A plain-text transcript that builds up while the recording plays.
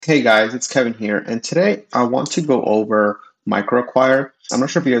Hey guys, it's Kevin here, and today I want to go over MicroAcquire. I'm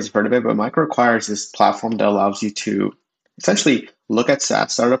not sure if you guys have heard of it, but MicroAcquire is this platform that allows you to essentially look at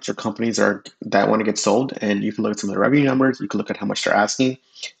SaaS startups or companies that want to get sold, and you can look at some of their revenue numbers, you can look at how much they're asking.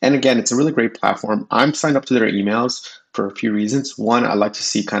 And again, it's a really great platform. I'm signed up to their emails for a few reasons. One, I like to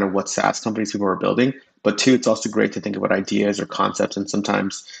see kind of what SaaS companies people are building, but two, it's also great to think about ideas or concepts. And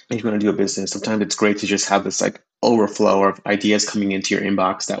sometimes if you want to do a business, sometimes it's great to just have this like overflow of ideas coming into your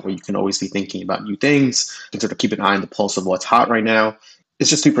inbox. That way you can always be thinking about new things and sort of keep an eye on the pulse of what's hot right now. It's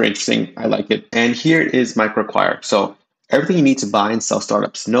just super interesting. I like it. And here is MicroAcquire. So everything you need to buy and sell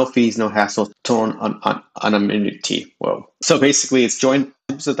startups, no fees, no hassle, total anonymity. Whoa. So basically it's join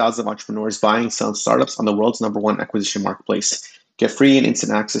hundreds of thousands of entrepreneurs buying and selling startups on the world's #1 acquisition marketplace. Get free and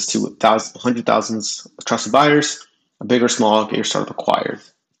instant access to hundred thousands of trusted buyers, big or small, get your startup acquired.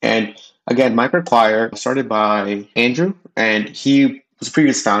 And again, MicroAcquire started by Andrew, and he was a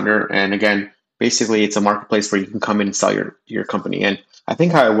previous founder. And again, basically, it's a marketplace where you can come in and sell your company. And I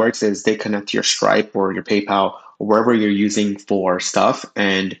think how it works is they connect to your Stripe or your PayPal or wherever you're using for stuff,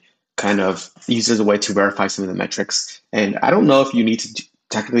 and kind of use it as a way to verify some of the metrics. And I don't know if you need to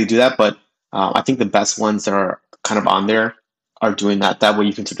technically do that, but I think the best ones that are kind of on there are doing that. That way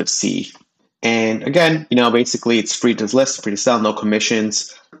you can sort of see. And again, basically it's free to list, free to sell, no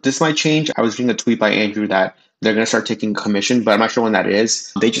commissions. This might change. I was reading a tweet by Andrew that they're going to start taking commission, but I'm not sure when that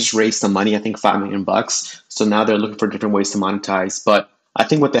is. They just raised some money, I think $5 million. So now they're looking for different ways to monetize. But I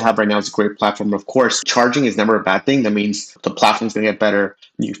think what they have right now is a great platform. Of course, charging is never a bad thing. That means the platform's going to get better,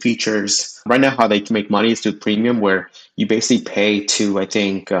 new features. Right now, how they can make money is through premium, where you basically pay to, I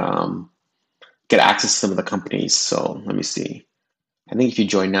think, get access to some of the companies. So let me see. I think if you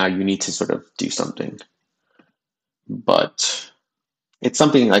join now, you need to sort of do something. But it's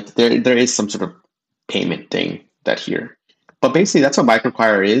something like there is some sort of payment thing that here. But basically, that's what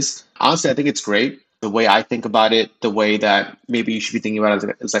MicroAcquire is. Honestly, I think it's great. The way I think about it, the way that maybe you should be thinking about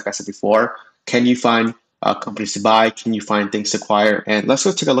it is like I said before. Can you find companies to buy? Can you find things to acquire? And let's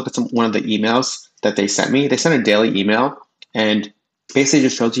go take a look at one of the emails that they sent me. They sent a daily email, and basically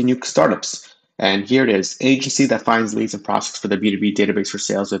just shows you new startups. And here it is: agency that finds leads and prospects for the B2B database for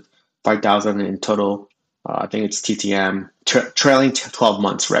sales with 5,000 in total. I think it's TTM, trailing 12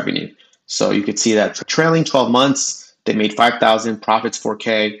 months revenue. So you could see that trailing 12 months, they made 5,000, profits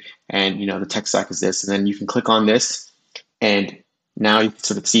 4K, and the tech stack is this. And then you can click on this, and now you can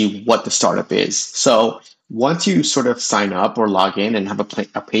sort of see what the startup is. So once you sort of sign up or log in and have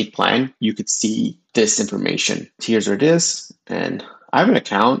a paid plan, you could see this information. Here's what it is, and I have an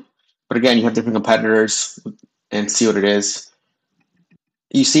account, but again, you have different competitors and see what it is.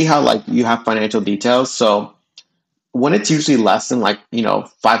 You see how like you have financial details. So when it's usually less than like,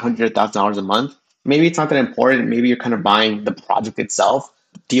 $500,000 a month, maybe it's not that important. Maybe you're kind of buying the project itself.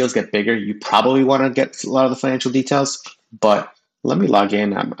 Deals get bigger. You probably want to get a lot of the financial details, but let me log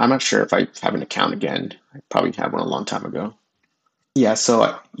in. I'm not sure if I have an account again. I probably had one a long time ago. Yeah.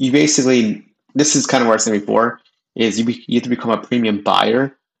 So you basically, this is kind of what I said before, is you have to become a premium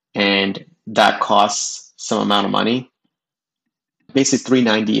buyer, and that costs some amount of money, basically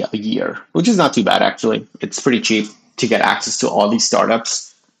 $390 a year, which is not too bad actually. It's pretty cheap to get access to all these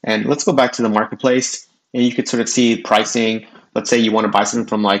startups. And let's go back to the marketplace, and you could sort of see pricing. Let's say you want to buy something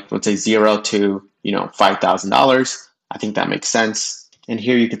from like, let's say 0 to $5,000. I think that makes sense. And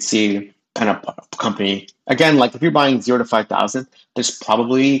here you could see kind of company. Again, like if you're buying 0 to 5,000, there's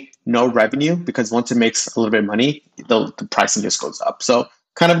probably no revenue, because once it makes a little bit of money, the pricing just goes up. So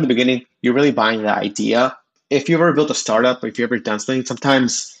kind of in the beginning, you're really buying the idea. If you ever built a startup, or if you've ever done something,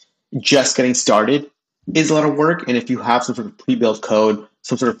 sometimes just getting started is a lot of work. And if you have some sort of pre-built code,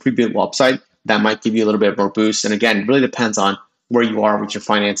 some sort of pre-built website, that might give you a little bit more boost. And again, it really depends on where you are with your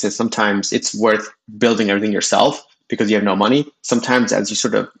finances. Sometimes it's worth building everything yourself because you have no money. Sometimes as you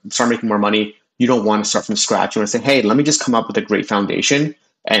sort of start making more money, you don't want to start from scratch. You want to say, hey, let me just come up with a great foundation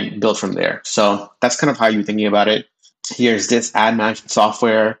and build from there. So that's kind of how you're thinking about it. Here's this ad management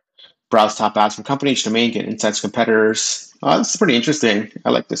software. Browse top ads from companies, domain, get insights, competitors. This is pretty interesting. I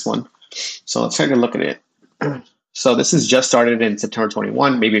like this one. So let's take a look at it. So this is just started in September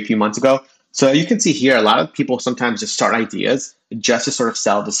 21, maybe a few months ago. So you can see here, a lot of people sometimes just start ideas just to sort of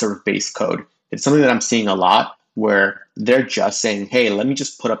sell this sort of base code. It's something that I'm seeing a lot, where they're just saying, hey, let me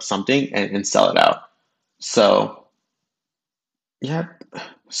just put up something and sell it out. So yeah.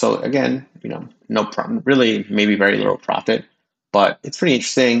 So again, no problem, really maybe very little profit, but it's pretty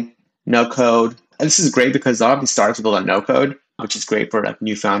interesting. No code. And this is great because a lot of these startups build on no code, which is great for like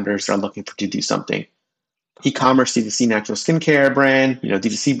new founders that are looking to do something. E-commerce, D2C natural skincare brand,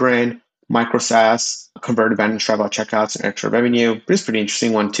 D2C brand, Micro SaaS, convert advantage, drive out checkouts, and extra revenue. This is pretty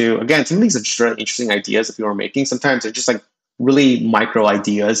interesting one too. Again, some of these are just really interesting ideas that people are making. Sometimes they're just like really micro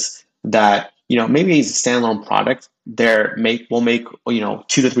ideas that, maybe it's a standalone product. Will make, $2,000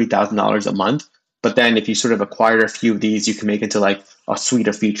 to $3,000 a month. But then if you sort of acquire a few of these, you can make it into like a suite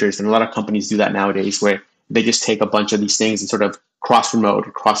of features. And a lot of companies do that nowadays where they just take a bunch of these things and sort of cross promote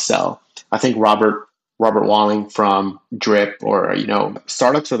or cross sell. I think Robert Walling from Drip or,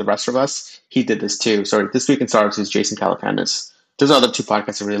 Startups for the Rest of Us, he did this too. Sorry, This Week in Startups is Jason Calacanis. There's other two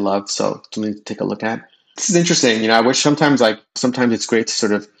podcasts I really love, so something to take a look at. This is interesting. I wish sometimes it's great to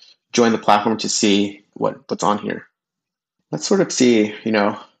sort of join the platform to see what's on here. Let's sort of see,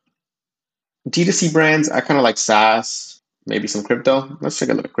 D2C brands. I kind of like SaaS, maybe some crypto. Let's take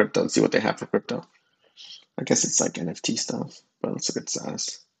a look at crypto and see what they have for crypto. I guess it's like NFT stuff, but let's look at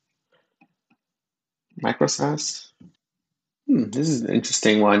SaaS. Micro SaaS. This is an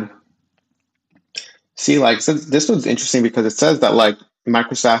interesting one. See, so this one's interesting because it says that like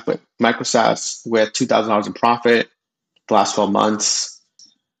Microsoft with $2,000 in profit the last 12 months.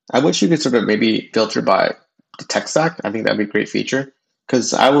 I wish you could sort of maybe filter by the tech stack. I think that'd be a great feature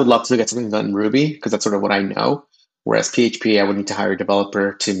because I would love to get something done in Ruby because that's sort of what I know. Whereas PHP, I would need to hire a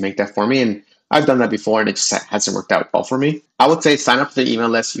developer to make that for me. And I've done that before and it just hasn't worked out well for me. I would say sign up for the email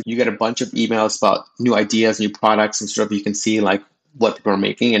list. You get a bunch of emails about new ideas, new products, and sort of you can see like what people are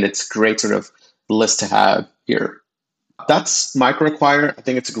making. And it's a great sort of list to have here. That's MicroAcquire. I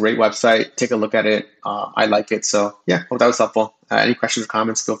think it's a great website. Take a look at it. I like it. So yeah, hope that was helpful. Any questions or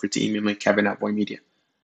comments, feel free to email me, Kevin at Voy Media.